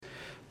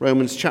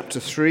Romans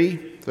chapter 3,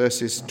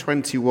 verses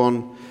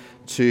 21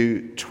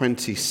 to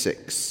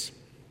 26.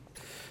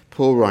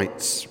 Paul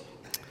writes,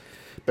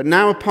 "But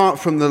now apart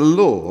from the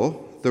law,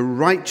 the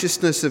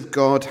righteousness of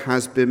God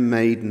has been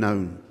made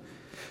known,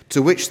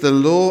 to which the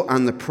law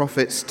and the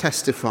prophets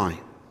testify.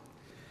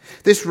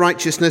 This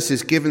righteousness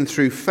is given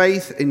through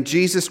faith in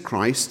Jesus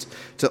Christ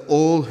to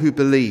all who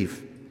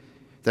believe.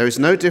 There is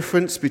no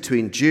difference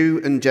between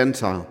Jew and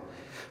Gentile,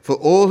 for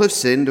all have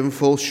sinned and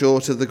fall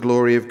short of the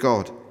glory of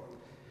God.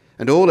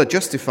 And all are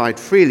justified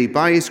freely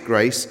by his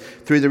grace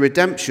through the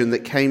redemption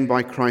that came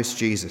by Christ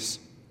Jesus.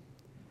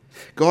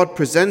 God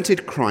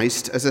presented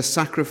Christ as a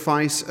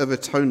sacrifice of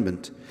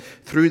atonement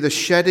through the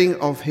shedding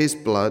of his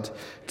blood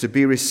to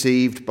be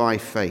received by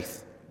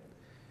faith.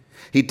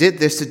 He did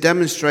this to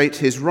demonstrate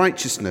his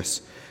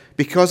righteousness,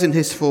 because in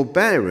his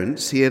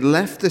forbearance he had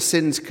left the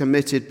sins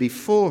committed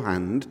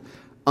beforehand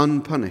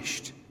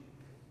unpunished.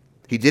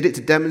 He did it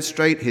to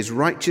demonstrate his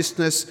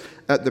righteousness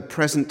at the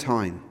present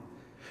time,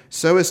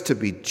 so as to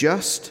be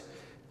just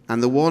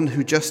and the one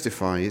who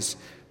justifies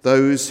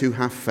those who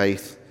have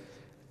faith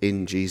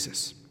in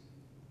Jesus."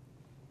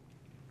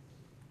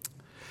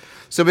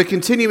 So we're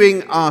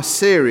continuing our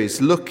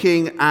series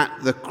looking at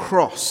the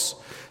cross,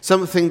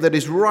 something that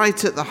is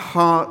right at the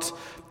heart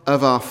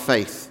of our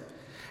faith.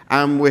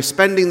 And we're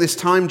spending this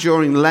time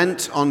during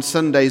Lent on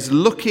Sundays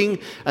looking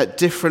at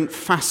different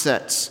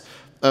facets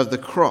of the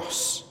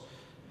cross.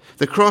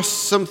 The cross,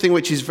 something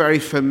which is very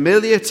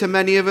familiar to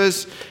many of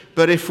us,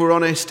 but if we're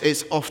honest,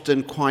 it's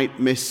often quite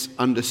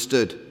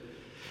misunderstood.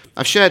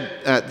 I've shared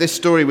this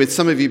story with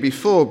some of you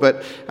before,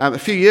 but a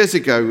few years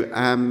ago,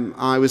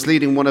 I was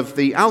leading one of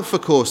the Alpha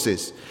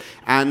courses.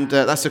 And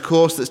that's a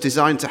course that's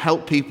designed to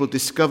help people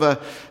discover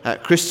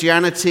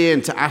Christianity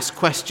and to ask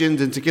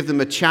questions and to give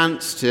them a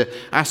chance to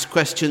ask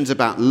questions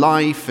about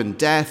life and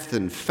death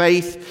and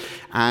faith.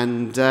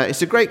 And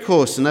it's a great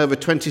course, and over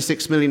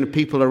 26 million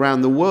people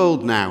around the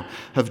world now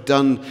have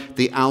done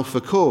the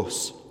Alpha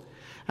course.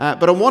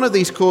 But on one of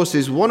these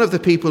courses, one of the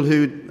people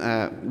who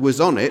was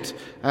on it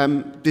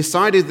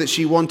decided that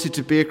she wanted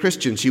to be a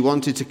Christian. She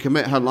wanted to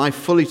commit her life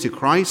fully to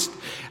Christ,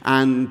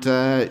 and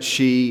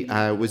she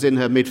was in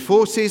her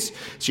mid-40s.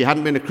 She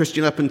hadn't been a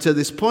Christian up until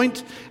this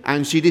point,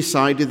 and she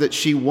decided that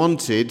she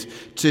wanted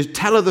to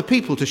tell other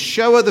people, to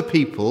show other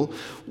people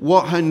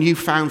what her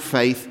newfound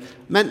faith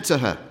meant to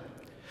her.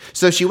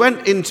 So she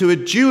went into a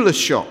jeweler's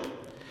shop,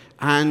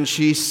 and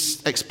she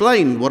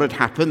explained what had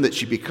happened, that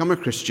she'd become a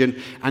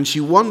Christian, and she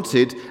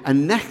wanted a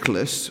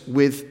necklace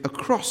with a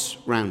cross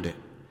round it.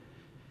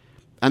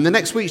 And the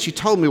next week she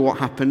told me what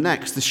happened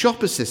next. The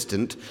shop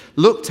assistant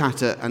looked at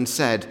her and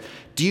said,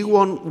 "Do you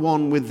want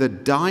one with the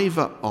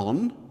diver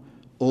on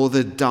or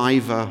the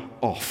diver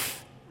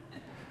off?"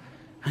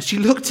 And she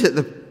looked at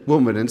the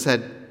woman and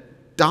said,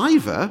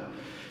 "Diver?"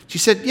 She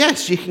said,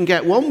 "Yes, you can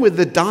get one with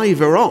the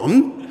diver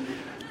on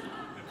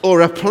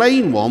or a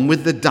plain one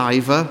with the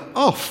diver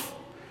off."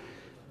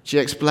 She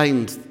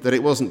explained that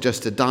it wasn't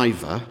just a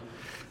diver,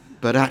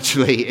 but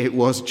actually it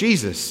was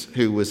Jesus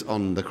who was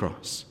on the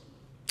cross.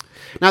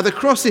 Now, the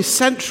cross is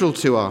central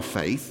to our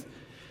faith,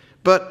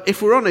 but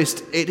if we're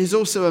honest, it is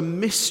also a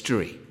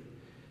mystery.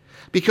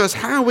 Because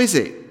how is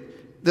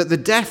it that the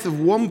death of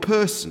one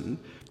person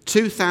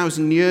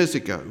 2,000 years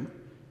ago,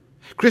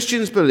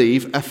 Christians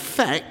believe,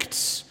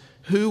 affects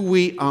who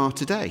we are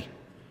today,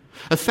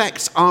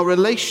 affects our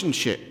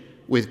relationship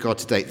with God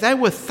today? There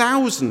were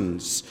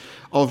thousands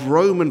of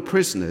Roman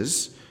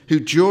prisoners who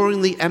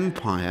during the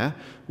empire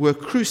were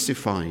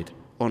crucified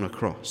on a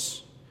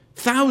cross.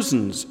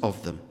 Thousands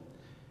of them.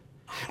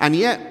 And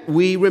yet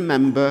we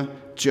remember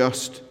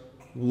just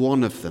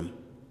one of them.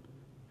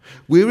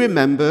 We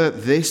remember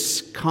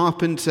this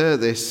carpenter,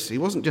 he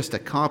wasn't just a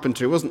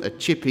carpenter, he wasn't a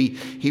chippy,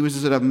 he was a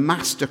sort of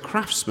master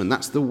craftsman.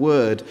 That's the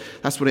word,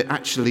 that's what it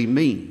actually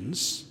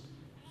means.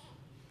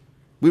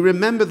 We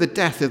remember the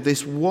death of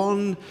this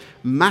one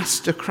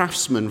master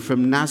craftsman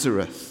from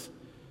Nazareth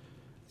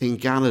in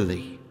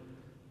Galilee.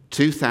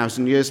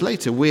 2,000 years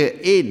later, we're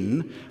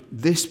in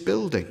this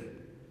building.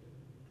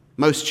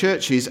 Most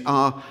churches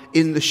are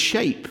in the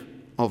shape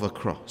of a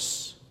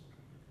cross.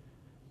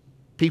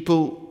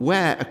 People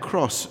wear a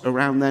cross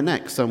around their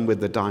neck, some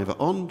with the diver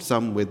on,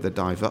 some with the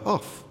diver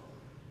off.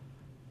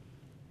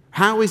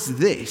 How is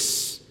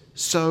this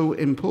so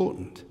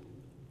important?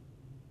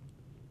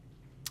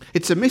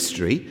 It's a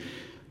mystery,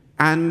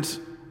 and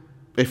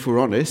if we're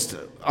honest,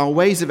 our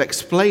ways of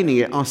explaining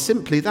it are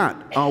simply that,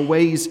 our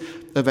ways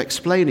of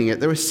explaining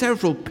it. There are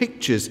several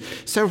pictures,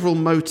 several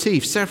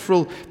motifs,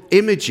 several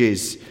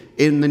images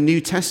in the New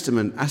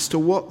Testament as to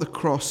what the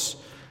cross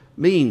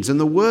means.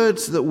 And the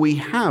words that we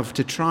have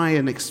to try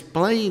and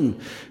explain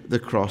the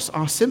cross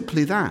are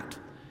simply that.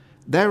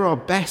 They're our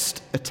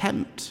best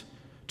attempt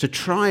to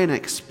try and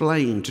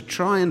explain, to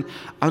try and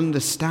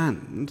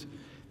understand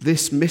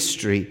this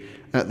mystery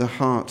at the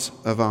heart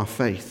of our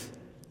faith.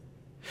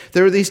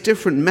 There are these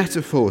different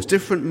metaphors,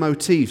 different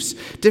motifs,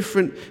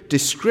 different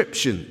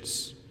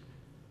descriptions.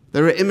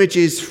 There are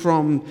images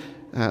from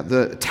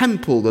the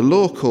temple, the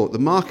law court, the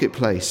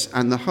marketplace,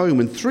 and the home.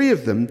 And 3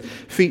 of them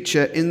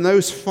feature in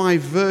those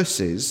 5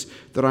 verses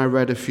that I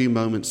read a few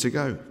moments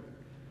ago.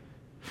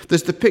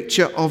 There's the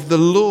picture of the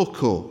law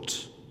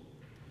court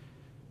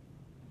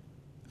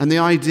and the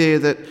idea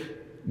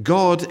that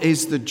God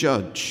is the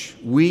judge.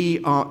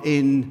 We are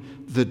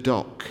in the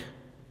dock.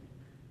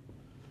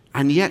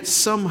 And yet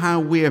somehow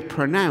we are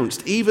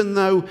pronounced, even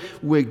though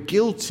we're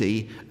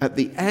guilty, at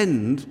the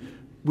end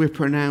we're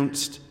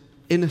pronounced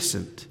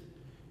innocent.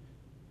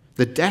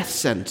 The death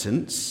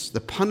sentence,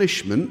 the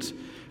punishment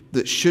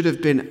that should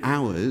have been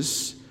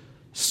ours,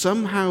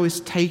 somehow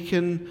is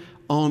taken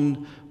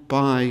on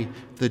by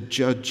the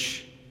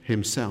judge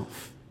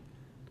himself.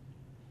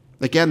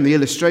 Again, the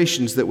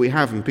illustrations that we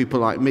have, and people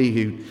like me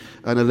who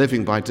earn a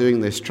living by doing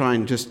this try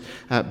and just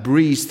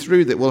breeze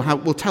through that.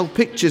 We'll tell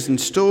pictures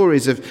and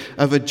stories of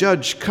a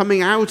judge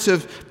coming out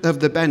of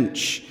the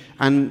bench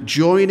and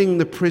joining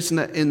the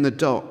prisoner in the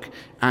dock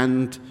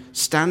and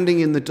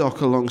standing in the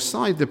dock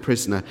alongside the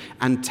prisoner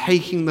and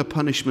taking the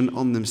punishment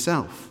on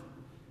themselves.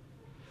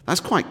 That's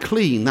quite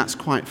clean, that's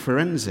quite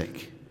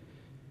forensic.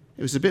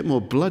 It was a bit more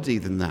bloody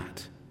than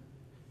that.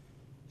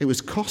 It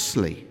was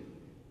costly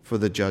for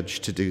the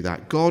judge to do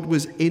that. God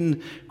was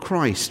in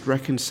Christ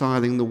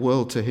reconciling the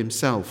world to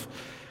himself.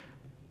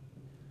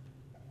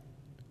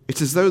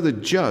 It's as though the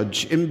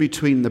judge in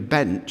between the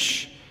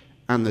bench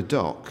and the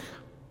dock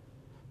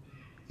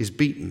is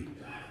beaten,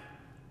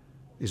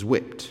 is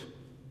whipped,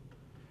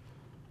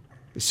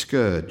 is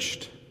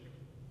scourged,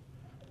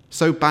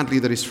 so badly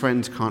that his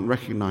friends can't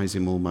recognize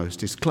him almost.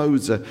 His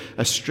clothes are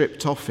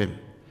stripped off him.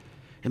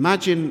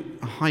 Imagine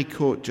a high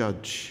court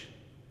judge.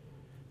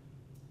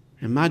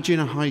 Imagine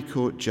a high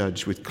court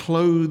judge with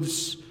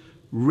clothes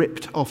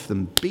ripped off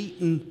them,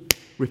 beaten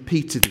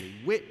repeatedly,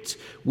 whipped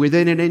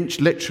within an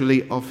inch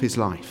literally of his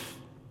life,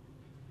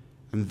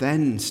 and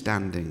then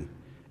standing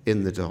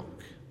in the dock.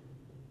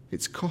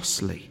 It's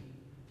costly,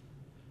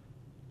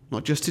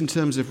 not just in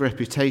terms of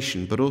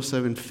reputation, but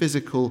also in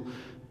physical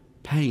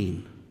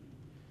pain.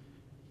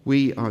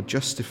 We are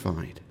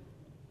justified.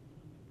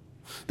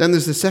 Then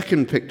there's the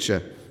second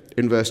picture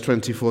in verse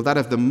 24, that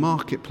of the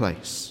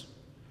marketplace,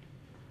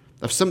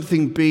 of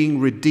something being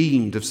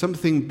redeemed, of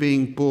something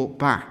being bought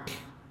back.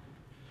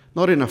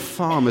 Not in a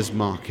farmer's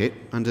market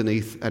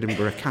underneath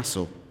Edinburgh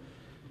Castle,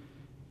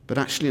 but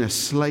actually in a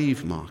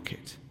slave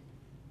market.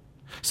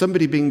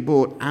 Somebody being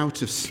bought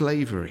out of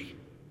slavery.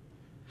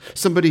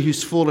 Somebody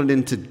who's fallen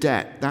into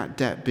debt, that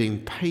debt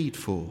being paid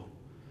for.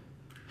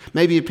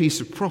 Maybe a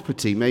piece of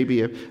property,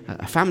 maybe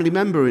a family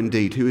member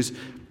indeed, who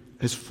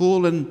has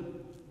fallen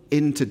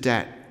into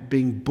debt,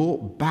 being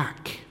bought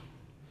back.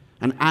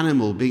 An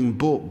animal being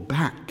bought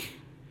back.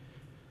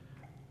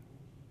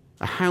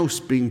 A house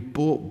being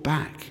bought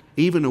back.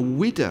 Even a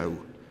widow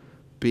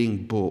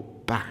being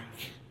bought back.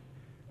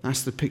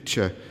 That's the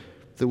picture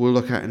that we'll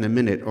look at in a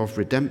minute of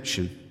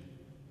redemption.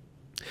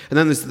 And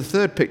then there's the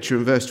third picture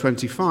in verse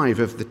 25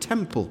 of the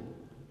temple.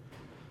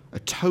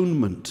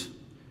 Atonement.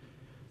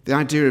 The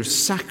idea of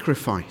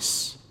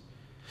sacrifice.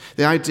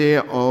 The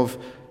idea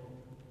of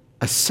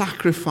a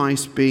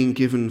sacrifice being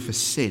given for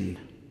sin.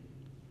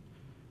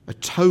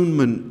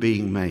 Atonement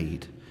being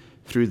made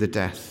through the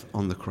death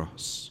on the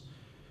cross.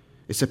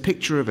 It's a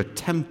picture of a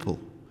temple.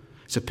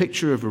 It's a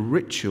picture of a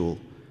ritual.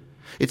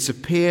 It's a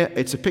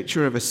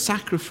picture of a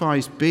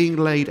sacrifice being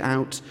laid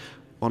out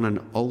on an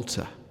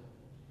altar.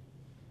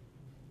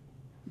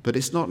 But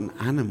it's not an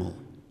animal.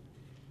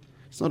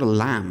 It's not a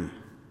lamb.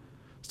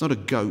 It's not a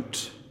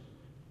goat.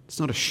 It's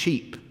not a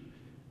sheep.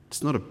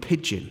 It's not a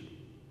pigeon.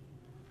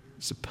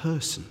 It's a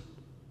person.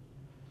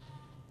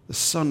 The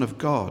Son of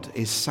God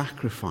is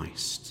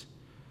sacrificed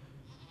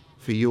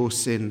for your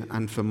sin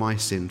and for my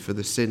sin, for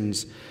the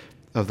sins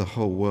of the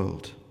whole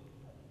world.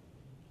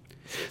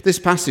 This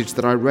passage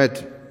that I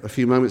read a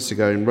few moments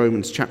ago in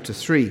Romans chapter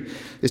 3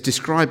 is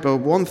described by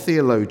one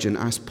theologian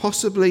as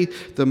possibly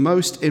the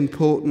most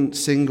important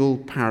single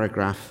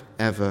paragraph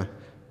ever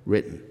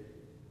written.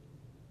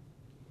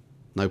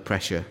 No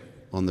pressure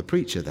on the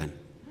preacher then.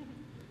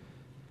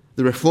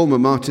 The reformer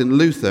Martin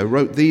Luther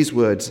wrote these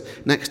words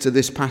next to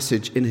this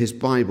passage in his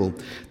Bible,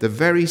 the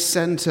very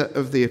center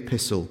of the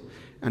epistle,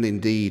 and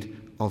indeed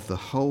of the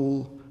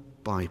whole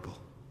Bible.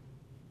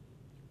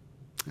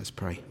 Let's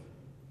pray.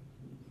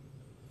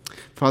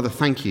 Father,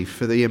 thank you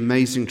for the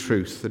amazing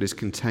truth that is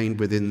contained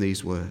within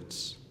these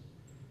words.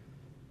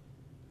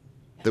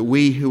 That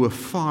we who are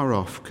far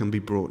off can be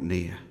brought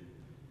near.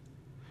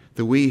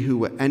 That we who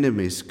were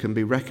enemies can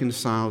be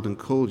reconciled and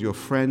called your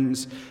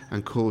friends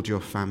and called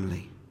your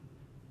family.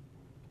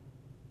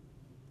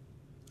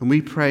 And we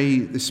pray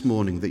this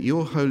morning that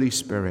your Holy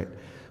Spirit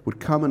would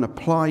come and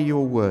apply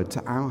your word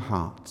to our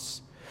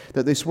hearts,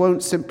 that this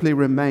won't simply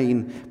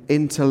remain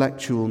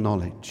intellectual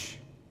knowledge,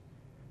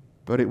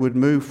 but it would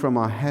move from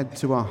our head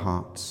to our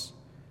hearts,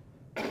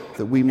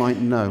 that we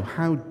might know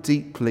how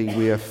deeply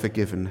we are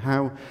forgiven,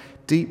 how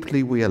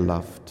deeply we are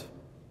loved.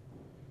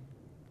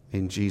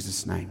 In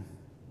Jesus' name,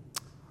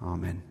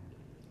 amen.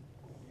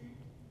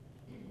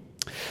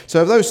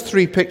 So of those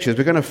three pictures,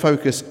 we're going to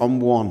focus on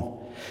one.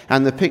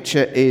 And the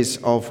picture is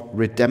of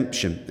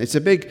redemption. It's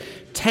a big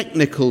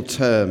technical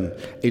term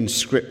in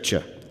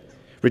Scripture.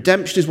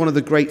 Redemption is one of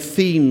the great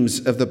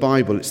themes of the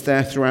Bible. It's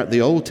there throughout the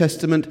Old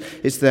Testament.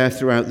 It's there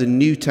throughout the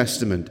New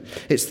Testament.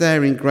 It's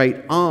there in great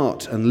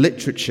art and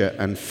literature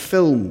and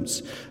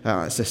films.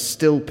 It's a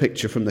still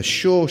picture from the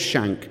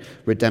Shawshank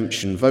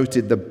Redemption,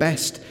 voted the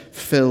best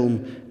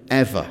film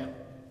ever.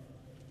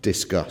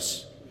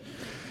 Discuss.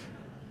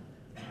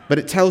 But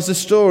it tells the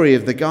story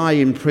of the guy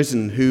in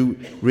prison who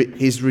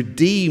is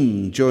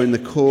redeemed during the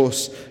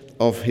course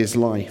of his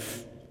life.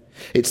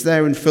 It's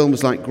there in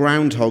films like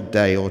Groundhog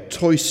Day or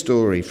Toy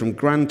Story, from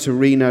Gran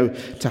Torino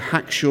to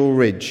Hacksaw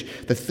Ridge.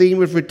 The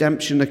theme of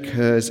redemption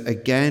occurs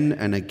again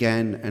and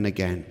again and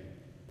again.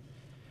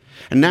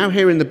 And now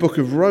here in the book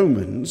of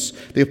Romans,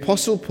 the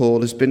Apostle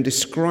Paul has been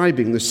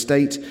describing the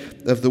state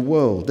of the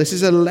world. This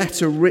is a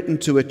letter written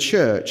to a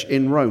church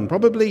in Rome,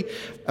 probably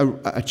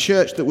a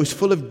church that was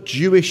full of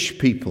Jewish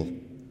people.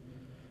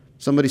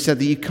 Somebody said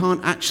that you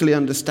can't actually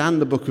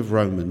understand the book of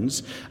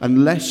Romans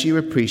unless you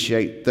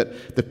appreciate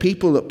that the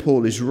people that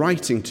Paul is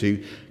writing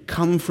to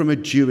come from a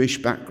Jewish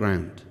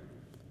background.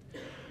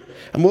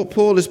 And what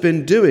Paul has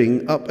been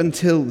doing up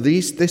until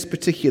this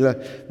particular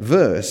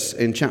verse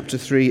in chapter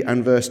 3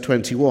 and verse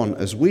 21,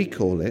 as we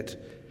call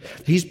it,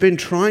 he's been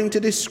trying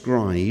to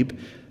describe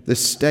the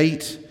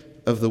state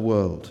of the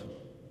world.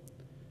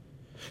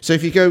 So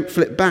if you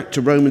flip back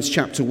to Romans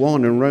chapter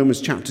 1 and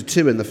Romans chapter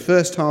 2 and the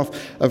first half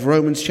of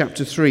Romans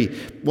chapter 3,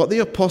 what the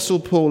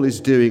Apostle Paul is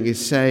doing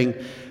is saying,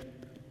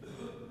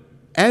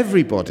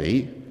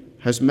 everybody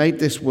has made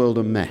this world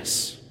a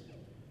mess.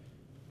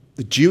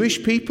 The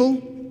Jewish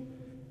people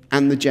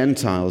and the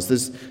Gentiles.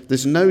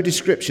 There's no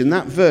description.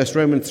 That verse,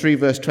 Romans 3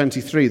 verse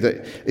 23,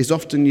 that is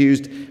often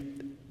used,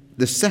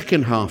 the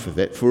second half of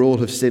it, for all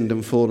have sinned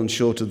and fallen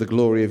short of the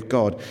glory of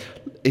God.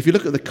 If you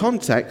look at the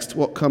context,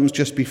 what comes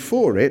just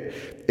before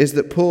it is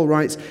that Paul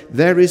writes,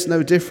 there is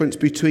no difference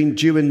between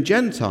Jew and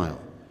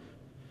Gentile,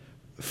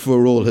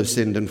 for all have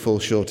sinned and fall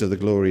short of the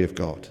glory of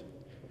God.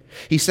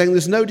 He's saying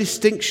there's no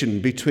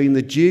distinction between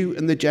the Jew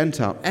and the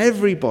Gentile.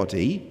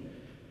 Everybody,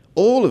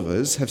 all of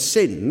us, have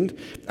sinned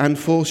and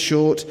fall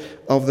short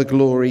of the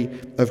glory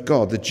of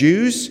God. The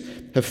Jews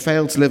have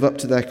failed to live up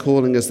to their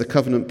calling as the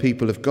covenant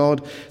people of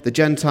God. The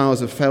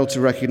Gentiles have failed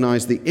to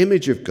recognize the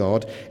image of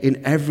God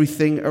in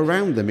everything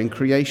around them, in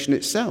creation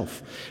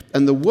itself.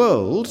 And the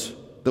world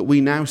that we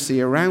now see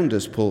around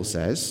us, Paul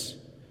says,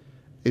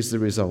 is the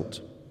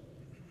result.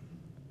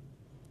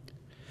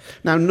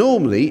 Now,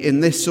 normally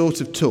in this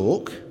sort of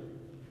talk,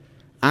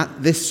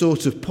 at this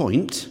sort of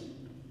point,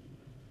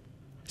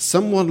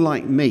 someone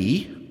like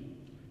me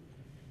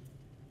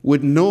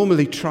would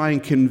normally try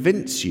and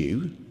convince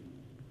you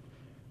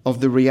of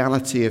the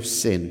reality of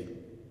sin.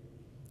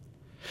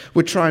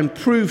 Would try and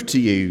prove to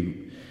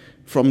you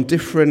from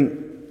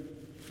different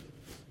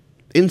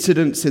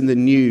incidents in the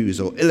news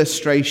or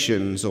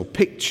illustrations or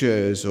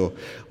pictures or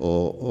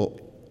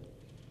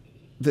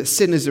that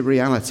sin is a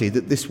reality,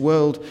 that this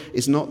world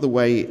is not the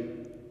way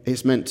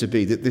it's meant to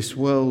be, that this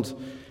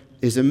world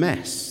is a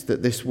mess,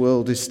 that this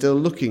world is still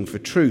looking for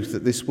truth,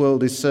 that this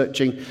world is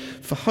searching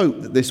for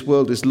hope, that this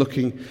world is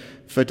looking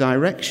for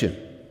direction.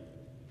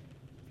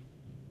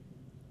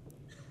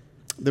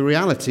 The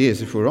reality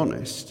is, if we're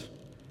honest,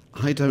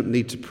 I don't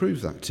need to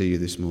prove that to you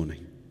this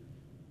morning.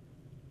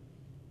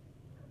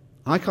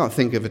 I can't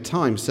think of a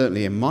time,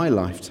 certainly in my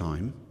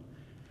lifetime,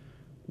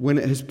 when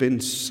it has been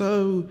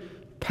so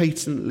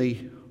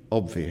patently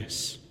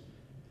obvious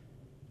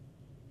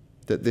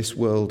that this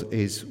world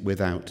is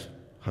without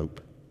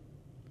hope,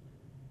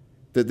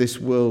 that this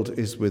world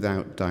is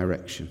without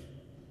direction,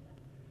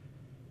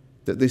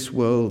 that this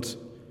world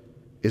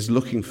is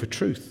looking for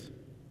truth,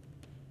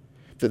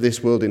 that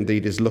this world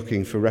indeed is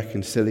looking for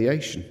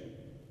reconciliation.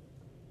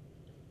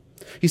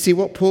 You see,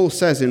 what Paul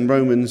says in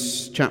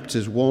Romans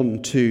chapters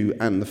 1, 2,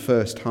 and the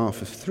first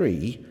half of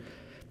 3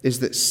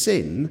 is that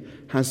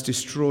sin has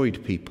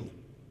destroyed people.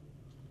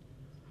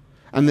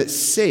 And that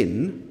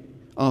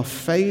sin, our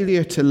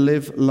failure to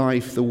live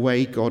life the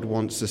way God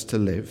wants us to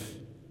live,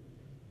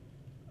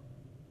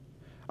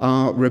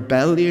 our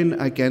rebellion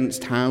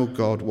against how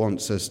God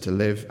wants us to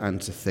live and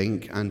to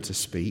think and to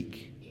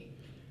speak,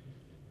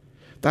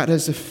 that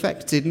has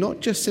affected not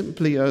just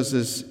simply us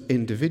as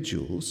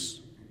individuals,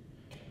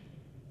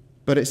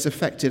 but it's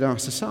affected our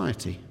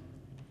society.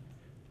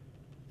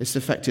 It's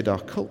affected our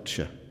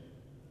culture.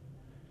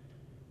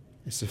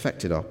 It's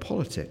affected our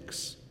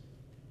politics.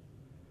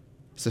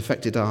 It's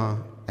affected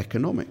our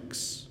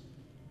economics.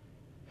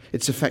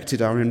 It's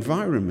affected our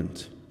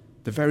environment.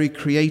 The very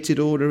created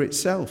order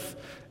itself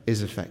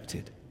is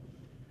affected.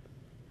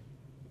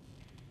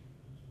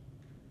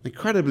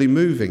 Incredibly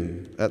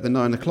moving at the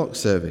 9 o'clock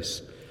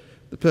service.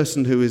 The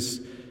person who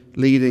is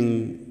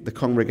leading the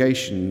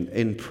congregation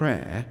in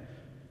prayer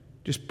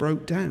just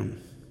broke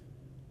down.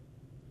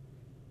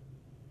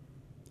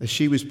 As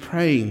she was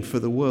praying for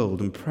the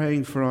world and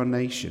praying for our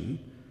nation,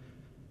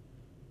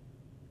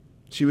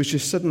 she was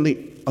just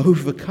suddenly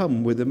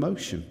overcome with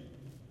emotion.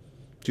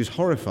 She was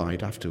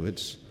horrified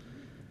afterwards.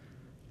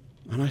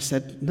 And I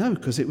said, no,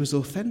 because it was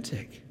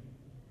authentic.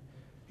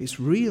 It's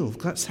real.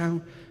 That's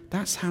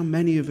how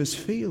many of us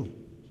feel.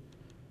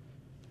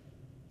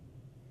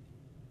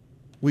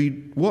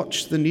 We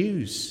watch the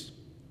news.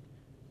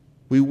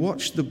 We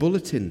watch the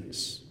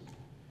bulletins.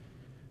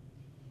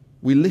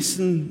 We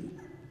listen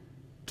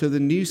to the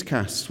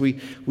newscasts. We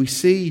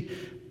see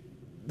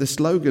the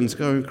slogans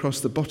going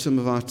across the bottom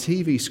of our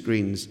TV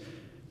screens.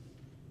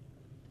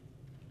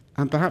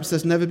 And perhaps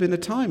there's never been a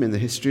time in the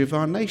history of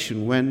our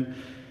nation when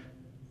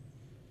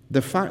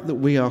the fact that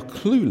we are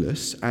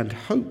clueless and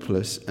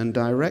hopeless and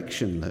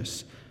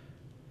directionless,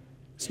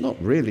 it's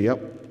not really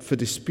up for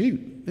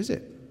dispute, is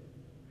it?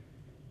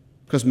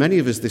 Because many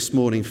of us this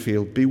morning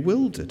feel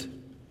bewildered.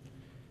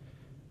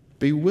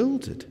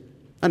 Bewildered.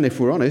 And if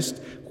we're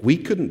honest, we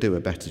couldn't do a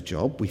better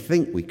job. We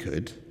think we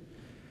could.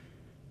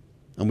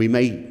 And we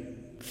may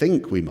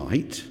think we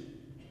might.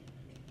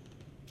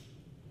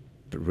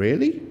 But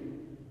really?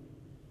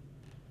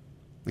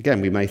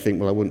 Again, we may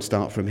think, well, I wouldn't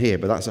start from here,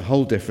 but that's a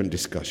whole different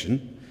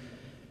discussion.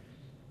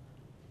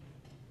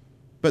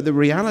 But the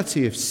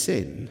reality of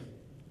sin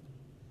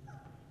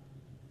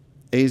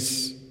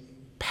is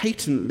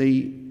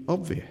patently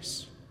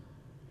obvious.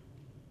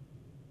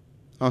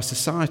 Our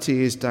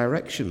society is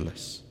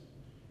directionless.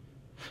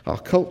 Our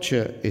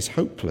culture is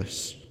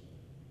hopeless.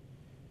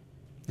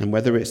 And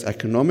whether it's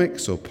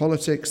economics or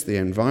politics, the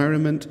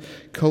environment,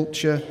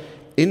 culture,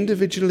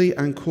 individually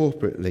and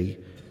corporately,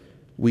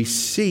 we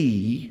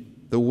see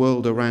the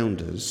world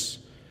around us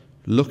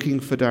looking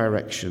for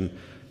direction,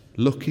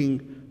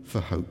 looking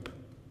for hope.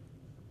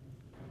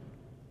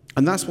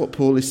 And that's what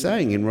Paul is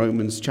saying in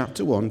Romans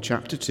chapter 1,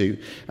 chapter 2,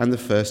 and the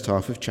first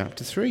half of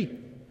chapter 3.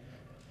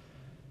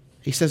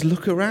 He says,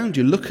 look around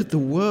you, look at the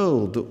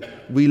world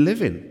that we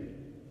live in.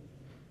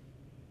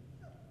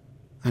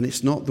 And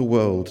it's not the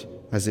world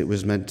as it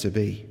was meant to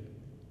be.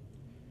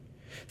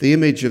 The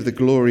image of the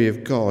glory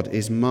of God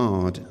is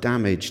marred,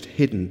 damaged,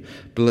 hidden,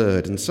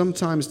 blurred, and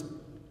sometimes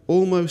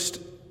almost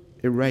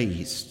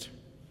erased.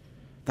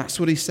 That's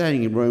what he's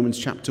saying in Romans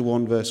chapter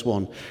 1, verse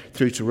 1,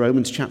 through to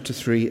Romans chapter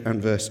 3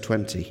 and verse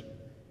 20.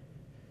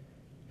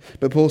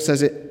 But Paul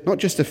says it not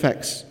just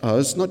affects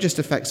us, not just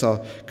affects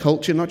our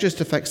culture, not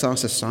just affects our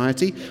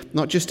society,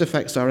 not just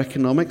affects our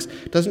economics,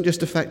 doesn't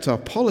just affect our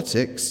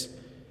politics,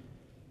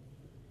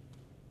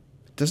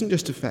 it doesn't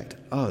just affect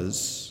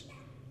us,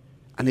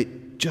 and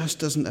it just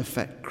doesn't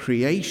affect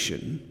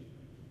creation,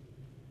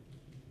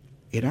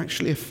 it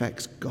actually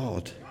affects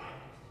God.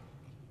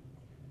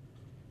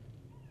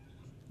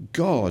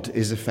 God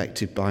is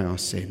affected by our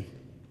sin.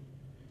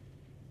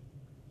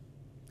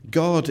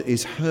 God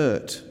is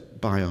hurt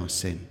by our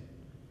sin.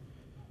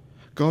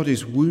 God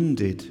is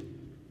wounded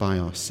by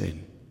our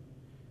sin.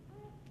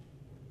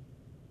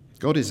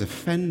 God is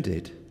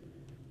offended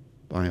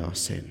by our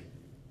sin.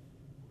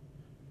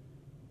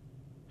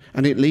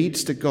 And it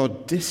leads to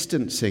God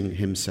distancing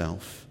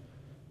himself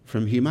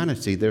from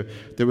humanity. The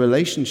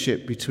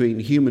relationship between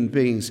human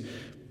beings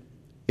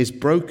is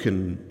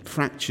broken,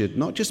 fractured,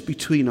 not just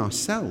between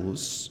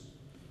ourselves,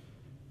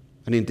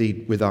 and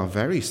indeed with our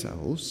very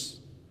selves.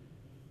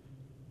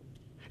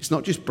 It's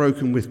not just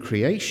broken with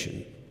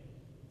creation,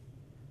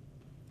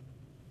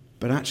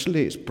 but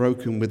actually it's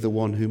broken with the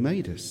one who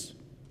made us.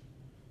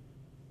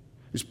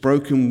 It's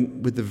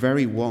broken with the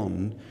very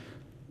one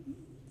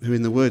who,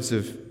 in the words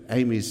of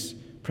Amy's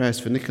prayers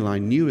for Nikolai,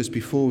 knew us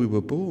before we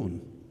were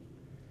born.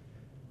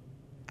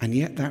 And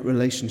yet that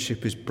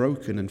relationship is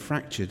broken and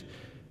fractured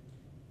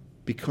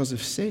because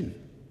of sin.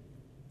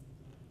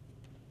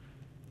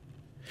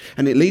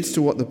 And it leads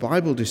to what the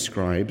Bible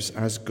describes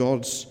as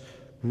God's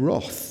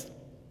wrath.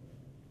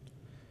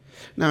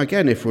 Now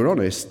again, if we're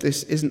honest,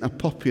 this isn't a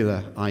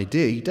popular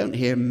idea. You don't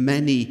hear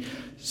many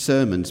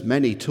sermons,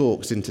 many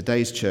talks in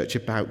today's church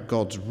about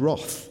God's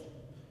wrath.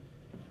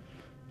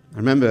 I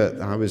remember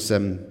I was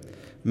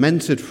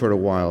mentored for a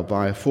while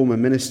by a former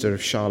minister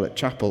of Charlotte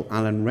Chapel,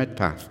 Alan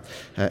Redpath.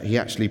 He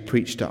actually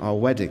preached at our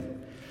wedding.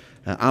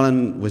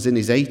 Alan was in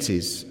his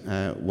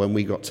 80s when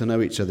we got to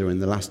know each other in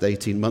the last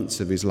 18 months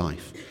of his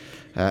life.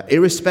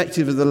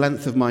 Irrespective of the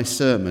length of my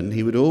sermon,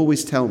 he would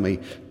always tell me,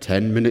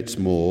 10 minutes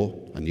more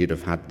and you'd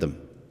have had them.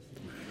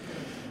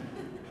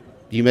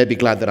 You may be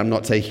glad that I'm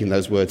not taking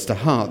those words to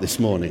heart this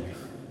morning.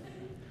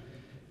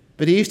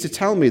 But he used to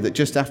tell me that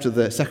just after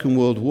the Second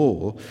World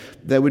War,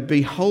 there would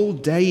be whole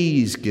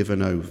days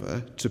given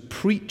over to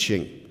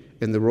preaching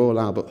in the Royal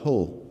Albert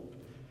Hall.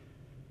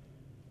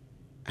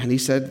 And he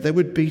said there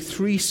would be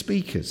 3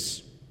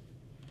 speakers,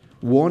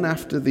 one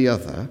after the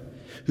other,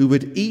 who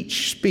would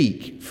each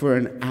speak for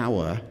an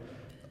hour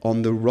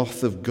on the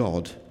wrath of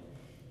God.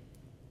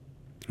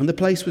 And the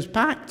place was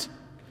packed.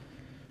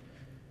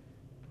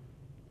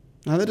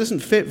 Now, that doesn't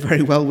fit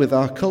very well with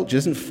our culture,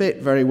 doesn't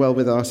fit very well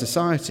with our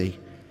society.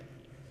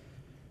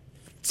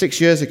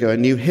 6 years ago, a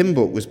new hymn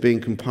book was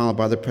being compiled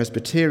by the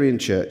Presbyterian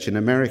Church in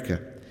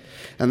America.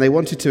 And they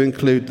wanted to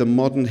include the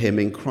modern hymn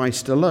In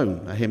Christ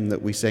Alone, a hymn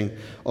that we sing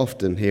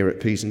often here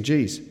at P's and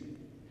G's.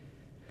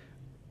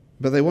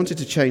 But they wanted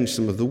to change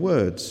some of the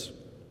words.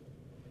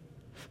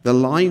 The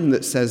line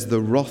that says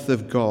the wrath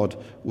of God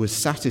was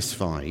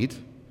satisfied,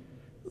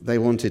 they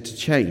wanted to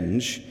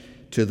change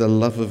to the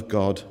love of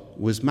God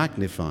was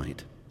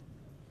magnified.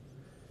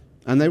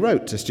 And they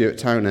wrote to Stuart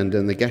Townend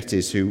and the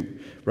Gettys, who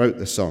wrote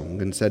the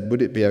song, and said,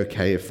 would it be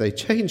okay if they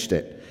changed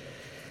it?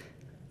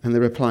 And the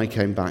reply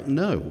came back,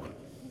 no.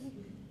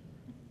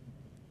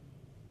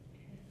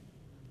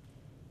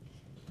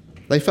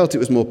 They felt it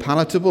was more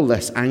palatable,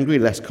 less angry,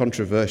 less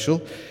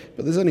controversial,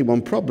 but there's only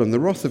one problem. The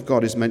wrath of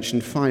God is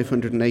mentioned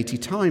 580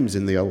 times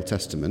in the Old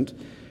Testament,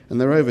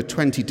 and there are over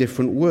 20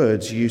 different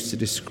words used to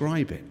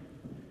describe it.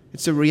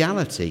 It's a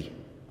reality.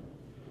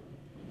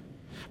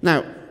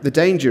 Now, the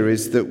danger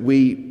is that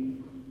we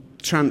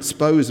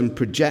transpose and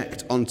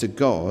project onto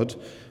God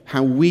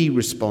how we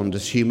respond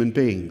as human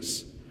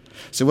beings.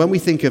 So when we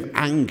think of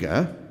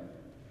anger,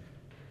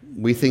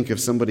 we think of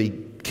somebody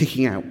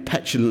kicking out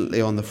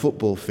petulantly on the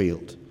football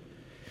field.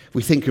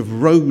 We think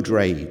of road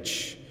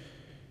rage.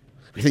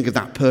 We think of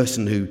that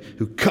person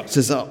who cuts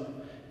us up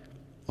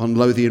on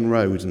Lothian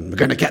Road, and we're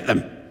going to get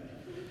them.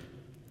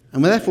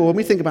 And therefore, when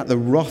we think about the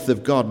wrath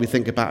of God, we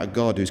think about a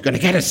God who's going to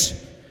get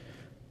us.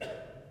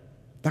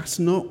 That's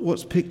not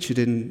what's pictured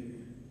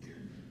in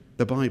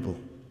the Bible.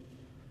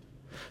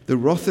 The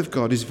wrath of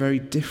God is very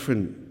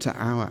different to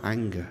our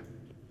anger.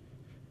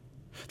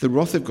 The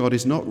wrath of God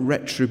is not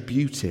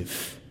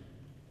retributive.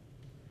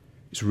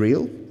 It's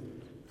real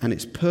and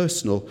it's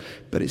personal,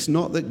 but it's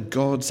not that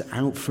God's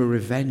out for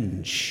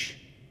revenge.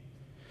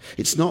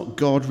 It's not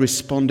God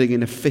responding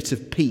in a fit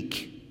of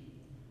pique.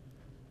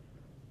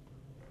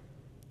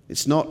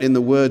 It's not, in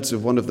the words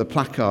of one of the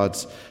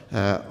placards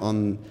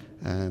on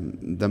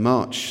the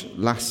march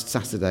last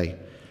Saturday,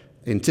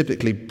 in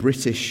typically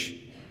British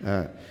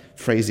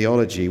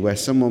phraseology, where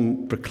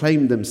someone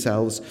proclaimed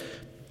themselves,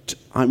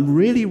 I'm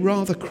really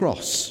rather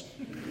cross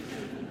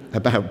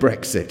about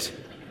Brexit.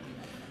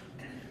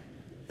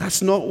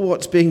 That's not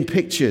what's being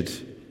pictured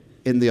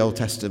in the Old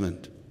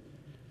Testament.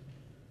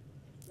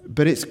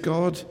 But it's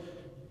God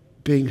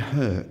being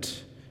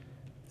hurt.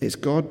 It's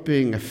God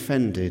being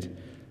offended.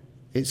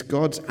 It's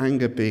God's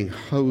anger being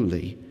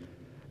holy.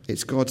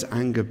 It's God's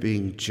anger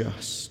being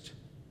just.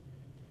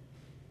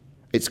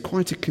 It's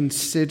quite a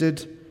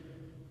considered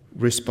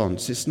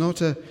response. It's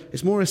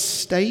more a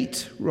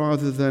state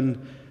rather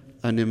than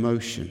an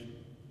emotion.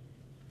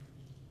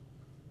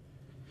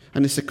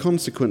 And it's a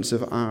consequence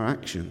of our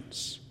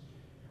actions,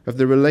 of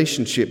the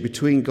relationship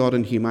between God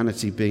and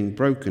humanity being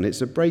broken.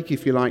 It's a break,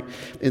 if you like,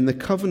 in the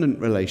covenant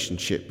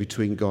relationship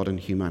between God and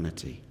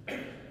humanity.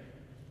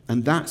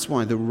 And that's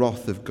why the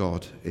wrath of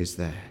God is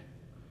there.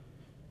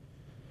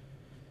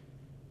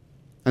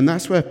 And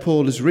that's where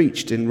Paul has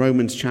reached in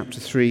Romans chapter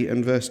 3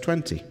 and verse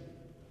 20.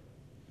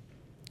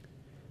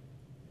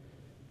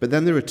 But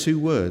then there are two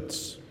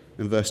words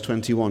in verse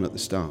 21 at the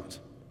start.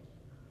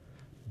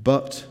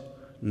 But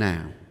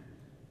now.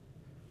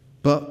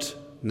 But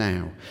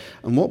now.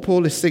 And what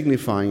Paul is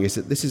signifying is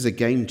that this is a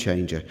game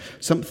changer.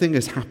 Something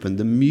has happened.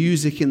 The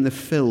music in the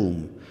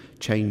film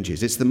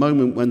changes. It's the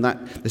moment when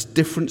this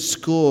different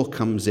score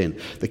comes in.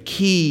 The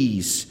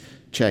keys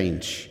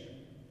change.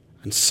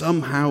 And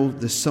somehow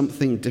there's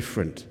something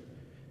different.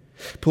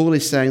 Paul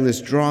is saying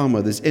there's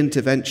drama, there's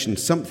intervention.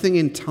 Something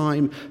in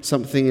time,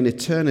 something in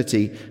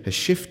eternity has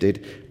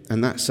shifted,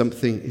 and that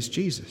something is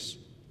Jesus.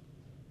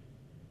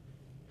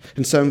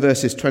 And so in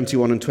verses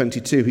 21 and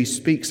 22, he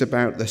speaks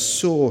about the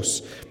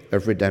source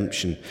of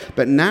redemption.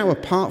 But now,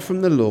 apart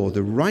from the law,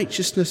 the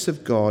righteousness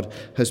of God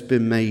has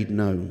been made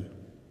known.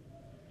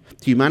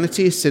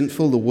 Humanity is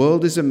sinful, the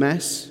world is a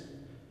mess.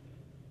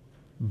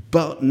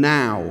 But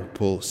now,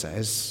 Paul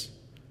says,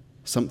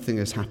 something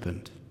has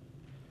happened.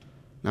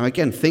 Now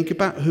again, think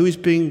about who is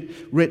being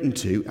written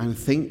to and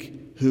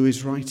think who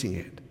is writing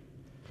it.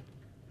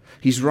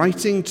 He's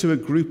writing to a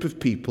group of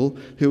people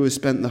who have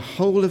spent the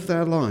whole of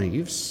their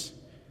lives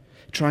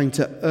trying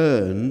to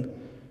earn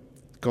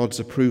God's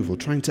approval,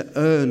 trying to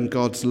earn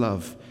God's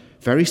love,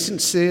 very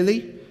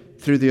sincerely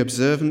through the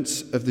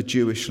observance of the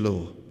Jewish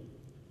law.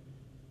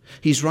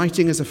 He's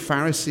writing as a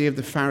Pharisee of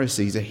the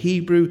Pharisees, a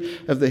Hebrew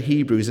of the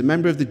Hebrews, a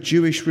member of the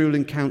Jewish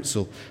ruling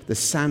council, the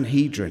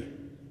Sanhedrin.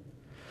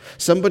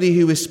 Somebody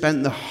who has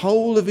spent the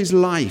whole of his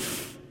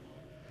life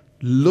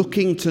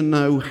looking to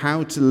know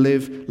how to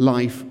live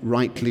life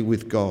rightly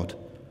with God.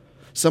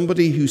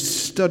 Somebody who's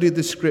studied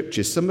the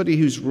scriptures, somebody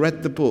who's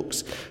read the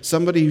books,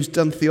 somebody who's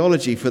done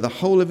theology for the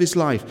whole of his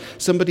life,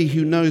 somebody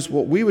who knows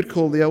what we would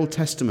call the Old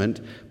Testament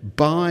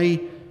by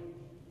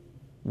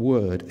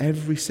word,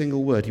 every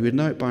single word. He would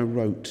know it by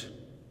rote.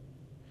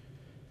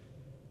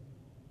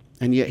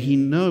 And yet he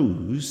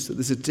knows that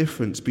there's a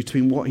difference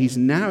between what he's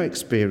now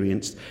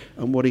experienced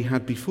and what he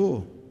had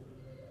before.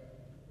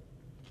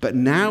 But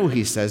now,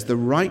 he says, the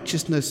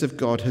righteousness of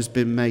God has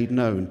been made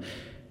known.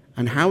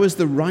 And how has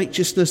the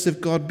righteousness of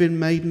God been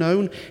made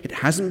known? It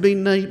hasn't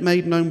been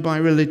made known by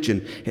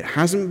religion. It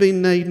hasn't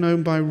been made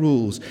known by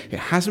rules. It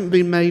hasn't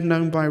been made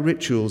known by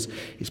rituals.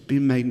 It's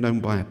been made known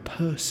by a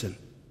person.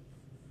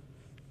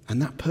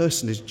 And that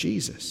person is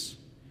Jesus.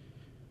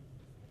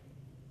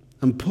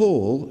 And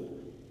Paul,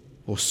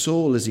 or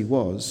Saul as he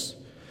was,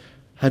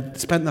 had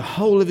spent the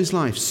whole of his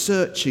life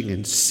searching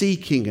and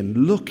seeking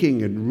and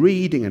looking and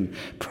reading and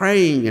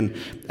praying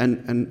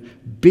and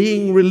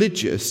being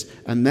religious.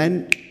 And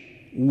then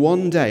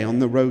one day on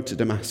the road to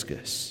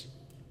Damascus,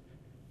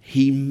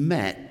 he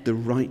met the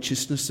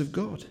righteousness of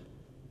God.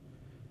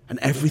 And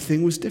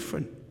everything was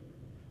different.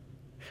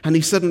 And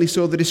he suddenly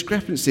saw the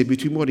discrepancy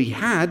between what he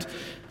had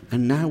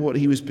and now what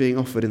he was being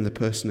offered in the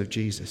person of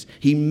Jesus.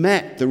 He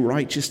met the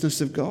righteousness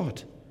of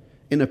God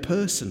in a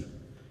person.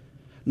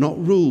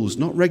 Not rules,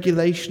 not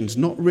regulations,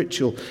 not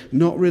ritual,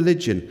 not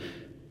religion,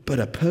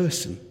 but a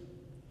person.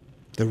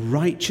 The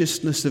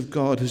righteousness of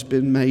God has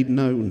been made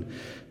known,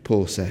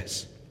 Paul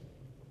says.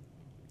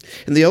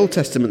 In the Old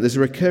Testament, there's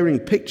a recurring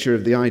picture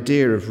of the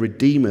idea of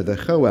Redeemer, the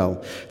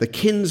Goel, the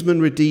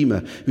kinsman Redeemer,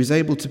 who's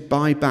able to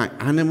buy back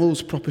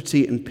animals,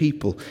 property, and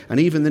people,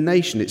 and even the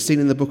nation. It's seen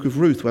in the book of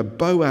Ruth, where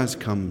Boaz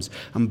comes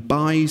and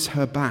buys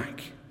her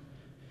back.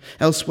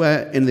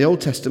 Elsewhere in the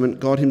Old Testament,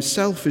 God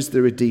himself is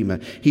the Redeemer.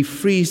 He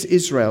frees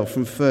Israel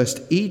from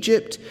first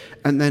Egypt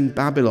and then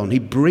Babylon. He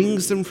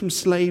brings them from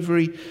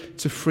slavery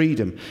to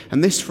freedom.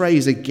 And this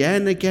phrase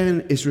again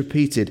is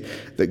repeated,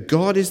 that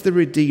God is the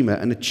Redeemer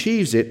and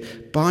achieves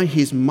it by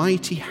his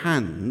mighty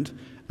hand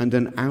and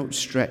an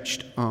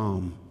outstretched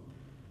arm.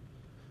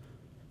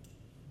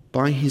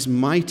 By his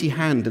mighty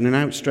hand and an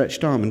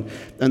outstretched arm.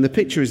 And the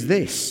picture is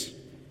this.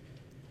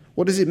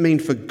 What does it mean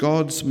for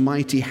God's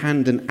mighty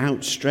hand and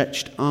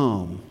outstretched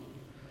arm?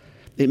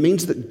 It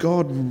means that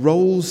God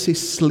rolls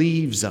his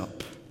sleeves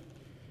up.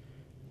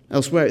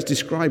 Elsewhere it's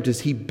described as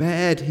he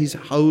bared his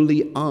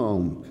holy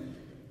arm.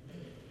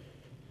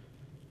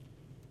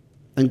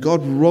 And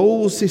God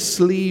rolls his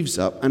sleeves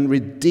up and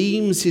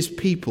redeems his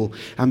people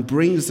and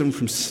brings them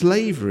from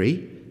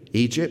slavery,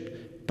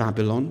 Egypt,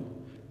 Babylon,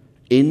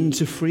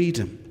 into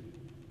freedom.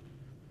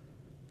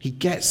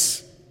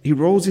 He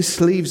rolls his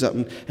sleeves up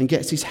and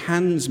gets his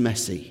hands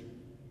messy.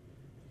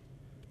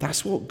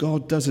 That's what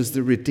God does as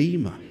the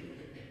Redeemer.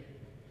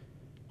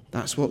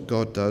 That's what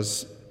God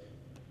does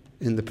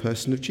in the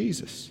person of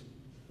Jesus.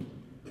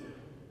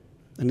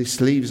 And his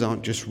sleeves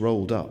aren't just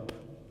rolled up.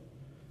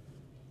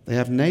 They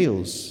have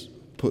nails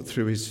put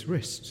through his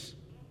wrists.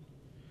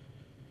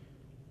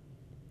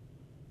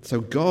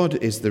 So God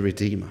is the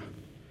Redeemer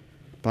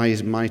by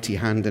his mighty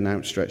hand and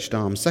outstretched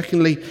arm.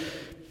 Secondly,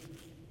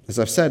 as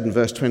I've said in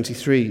verse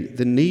 23,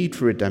 the need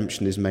for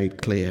redemption is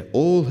made clear.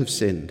 All have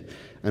sinned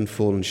and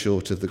fallen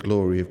short of the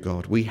glory of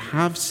God. We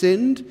have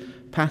sinned,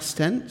 past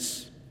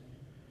tense,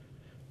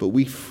 but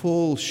we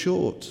fall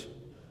short.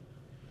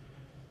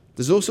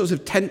 There's all sorts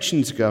of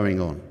tensions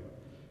going on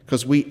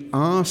because we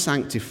are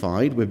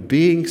sanctified, we're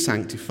being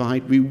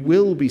sanctified, we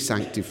will be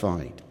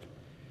sanctified.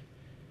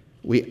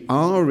 We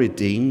are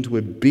redeemed,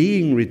 we're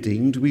being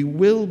redeemed, we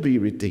will be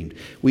redeemed.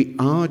 We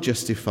are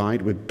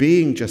justified, we're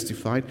being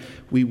justified,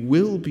 we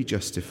will be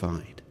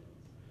justified.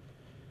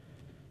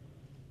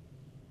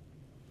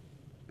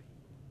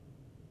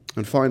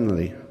 And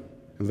finally,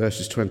 in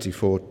verses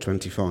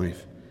 24-25,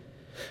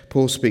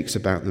 Paul speaks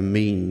about the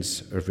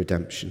means of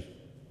redemption.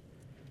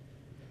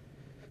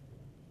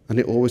 And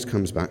it always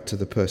comes back to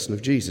the person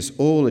of Jesus.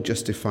 All are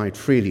justified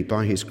freely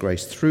by his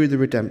grace through the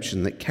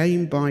redemption that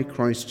came by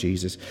Christ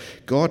Jesus.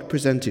 God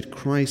presented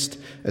Christ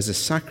as a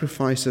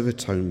sacrifice of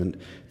atonement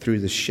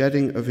through the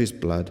shedding of his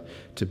blood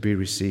to be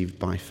received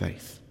by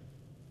faith.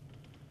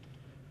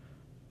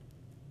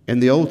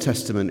 In the Old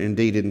Testament,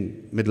 indeed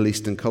in Middle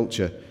Eastern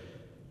culture,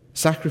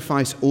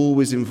 sacrifice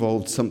always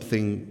involved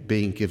something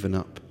being given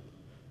up.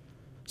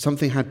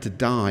 Something had to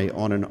die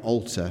on an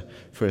altar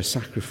for a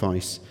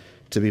sacrifice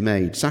to be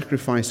made.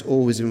 Sacrifice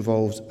always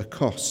involves a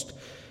cost.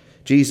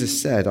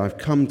 Jesus said, I've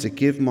come to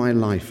give my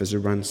life as a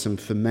ransom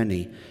for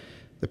many.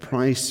 The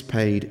price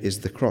paid is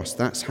the cross.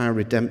 That's how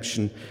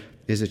redemption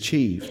is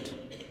achieved.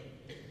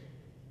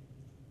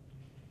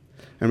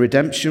 And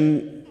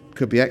redemption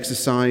could be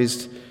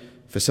exercised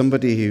for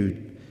somebody who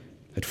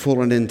had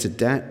fallen into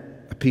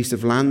debt, a piece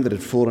of land that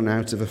had fallen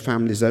out of a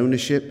family's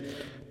ownership,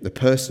 the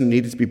person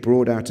needed to be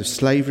brought out of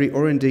slavery,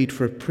 or indeed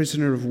for a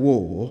prisoner of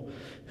war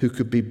who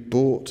could be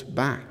bought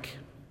back.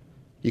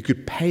 You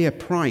could pay a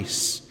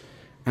price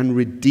and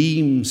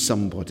redeem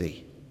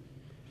somebody.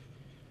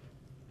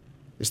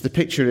 It's the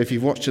picture, if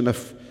you've watched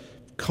enough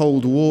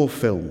Cold War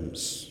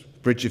films,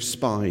 Bridge of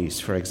Spies,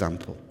 for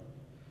example,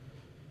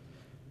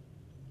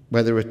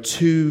 where there are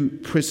two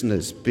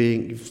prisoners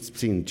you've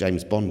seen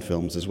James Bond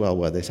films as well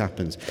where this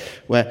happens,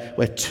 where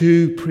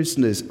two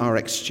prisoners are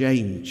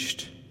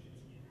exchanged.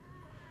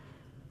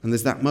 And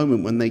there's that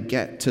moment when they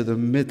get to the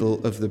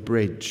middle of the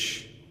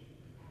bridge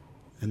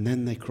and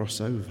then they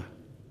cross over.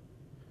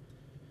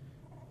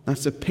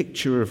 That's a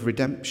picture of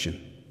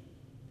redemption.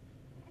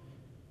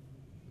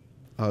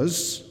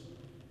 Us,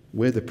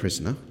 we're the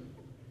prisoner,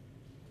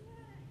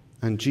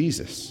 and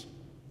Jesus.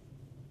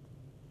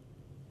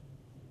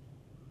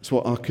 It's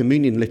what our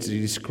communion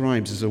liturgy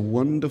describes as a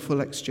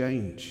wonderful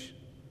exchange.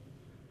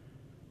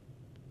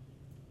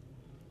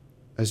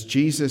 As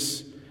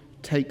Jesus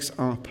takes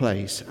our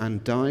place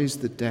and dies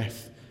the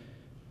death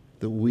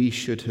that we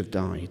should have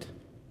died.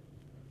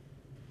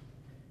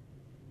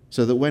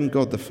 So that when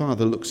God the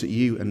Father looks at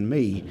you and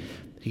me,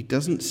 he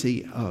doesn't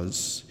see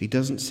us, he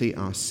doesn't see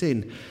our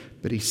sin,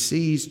 but he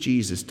sees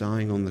Jesus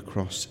dying on the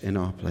cross in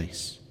our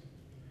place.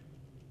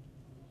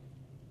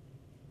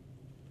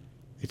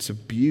 It's a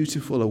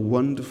beautiful, a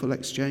wonderful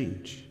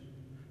exchange.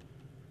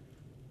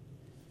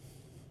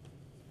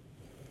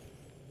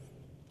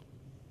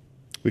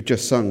 We've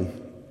just sung,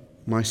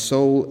 "My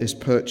soul is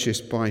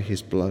purchased by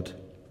his blood."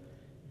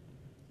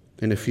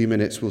 In a few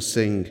minutes we'll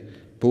sing,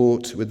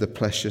 "Bought with the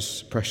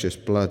precious, precious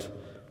blood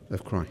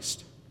of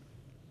Christ."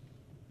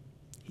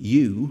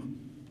 You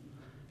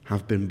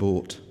have been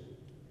bought.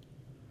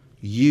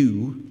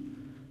 You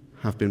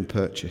have been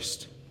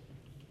purchased.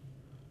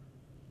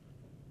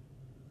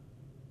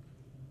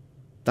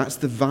 That's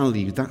the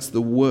value, that's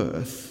the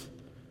worth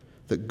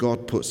that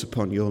God puts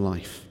upon your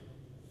life.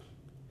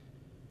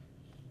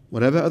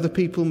 Whatever other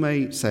people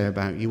may say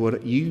about you,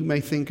 what you may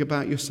think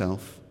about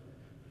yourself,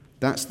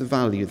 that's the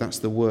value, that's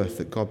the worth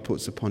that God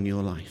puts upon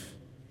your life.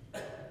 I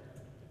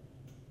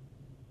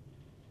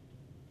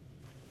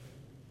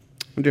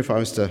wonder if I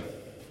was to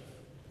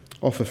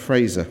offer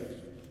Fraser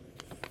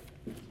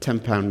a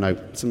 £10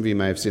 note. Some of you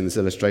may have seen this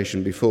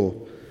illustration before.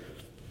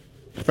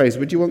 Fraser,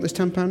 would you want this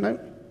 £10 note?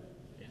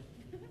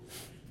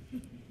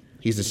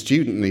 He's a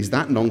student and he's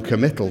that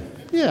non-committal.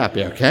 Yeah, I'd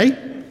be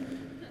okay.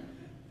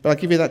 But I'll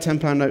give you that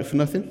 £10 note for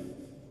nothing.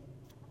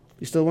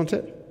 You still want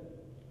it?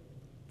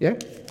 Yeah?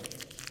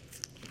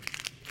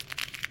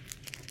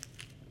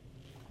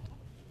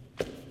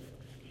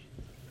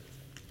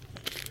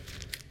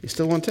 You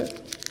still want it?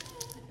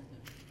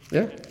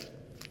 Yeah?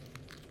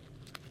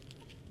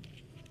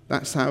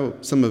 That's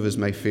how some of us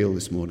may feel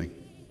this morning.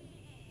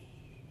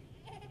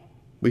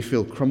 We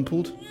feel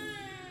crumpled.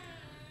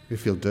 We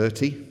feel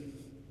dirty.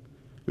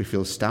 We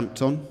feel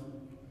stamped on.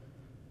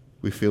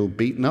 We feel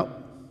beaten up.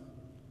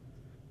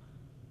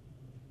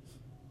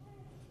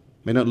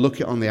 May not look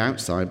it on the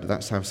outside, but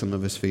that's how some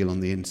of us feel on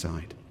the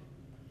inside.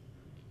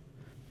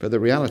 But the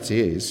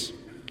reality is,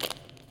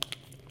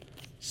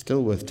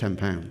 still worth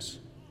 £10.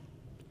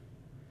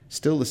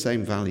 Still the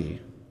same value.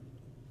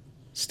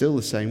 Still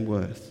the same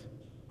worth.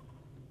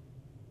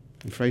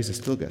 And Fraser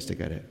still gets to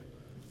get it.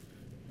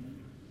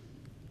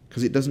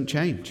 Because it doesn't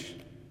change.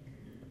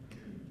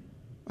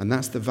 And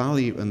that's the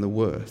value and the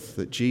worth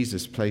that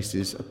Jesus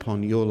places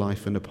upon your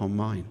life and upon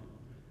mine.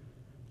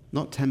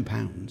 Not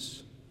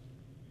 £10.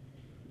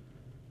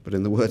 But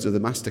in the words of the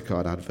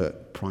MasterCard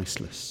advert,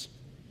 priceless.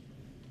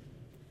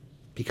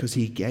 Because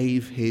he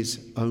gave his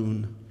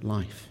own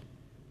life.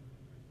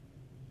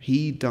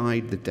 He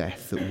died the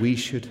death that we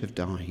should have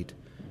died.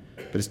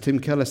 But as Tim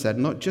Keller said,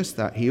 not just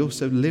that, he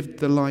also lived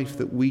the life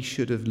that we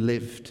should have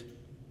lived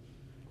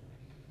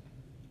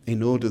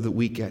in order that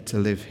we get to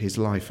live his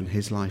life, and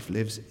his life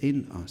lives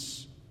in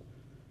us,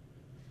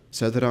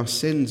 so that our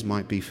sins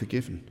might be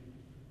forgiven,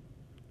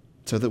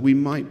 so that we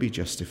might be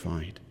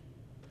justified,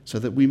 so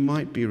that we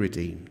might be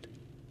redeemed,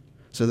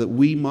 so that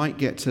we might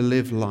get to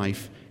live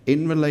life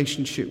in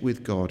relationship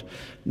with God,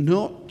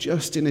 not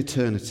just in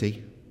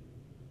eternity,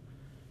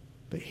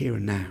 but here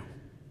and now.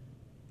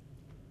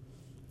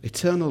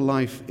 Eternal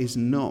life is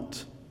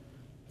not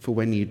for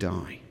when you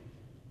die.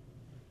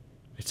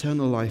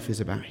 Eternal life is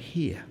about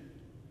here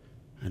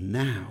and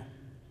now.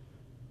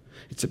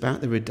 It's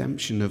about the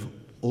redemption of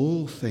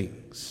all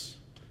things.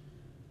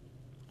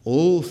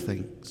 All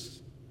things.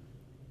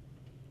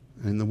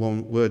 And in the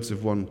words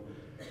of one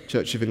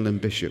Church of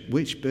England bishop,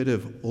 which bit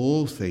of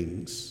all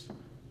things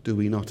do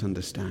we not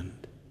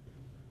understand?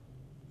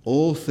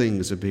 All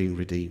things are being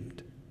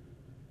redeemed.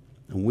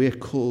 And we're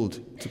called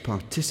to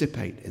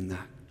participate in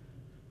that.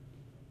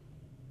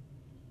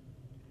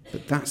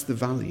 But that's the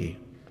value,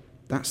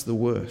 that's the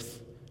worth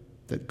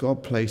that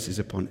God places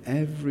upon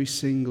every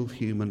single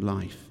human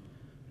life.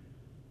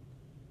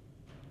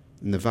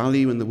 And the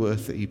value and the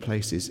worth that he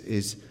places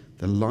is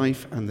the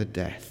life and the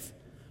death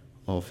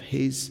of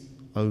his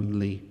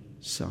only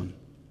Son.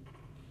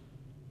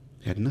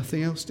 He had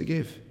nothing else to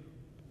give,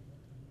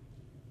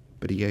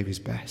 but he gave his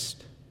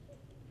best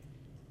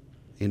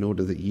in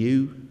order that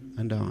you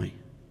and I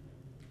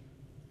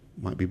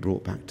might be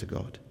brought back to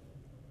God,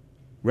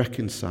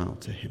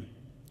 reconciled to him,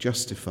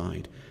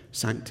 justified,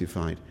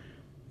 sanctified,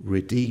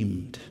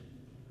 redeemed,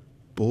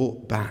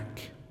 brought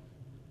back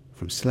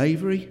from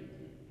slavery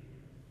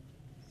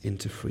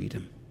into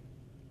freedom.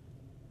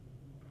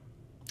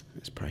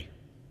 Let's pray.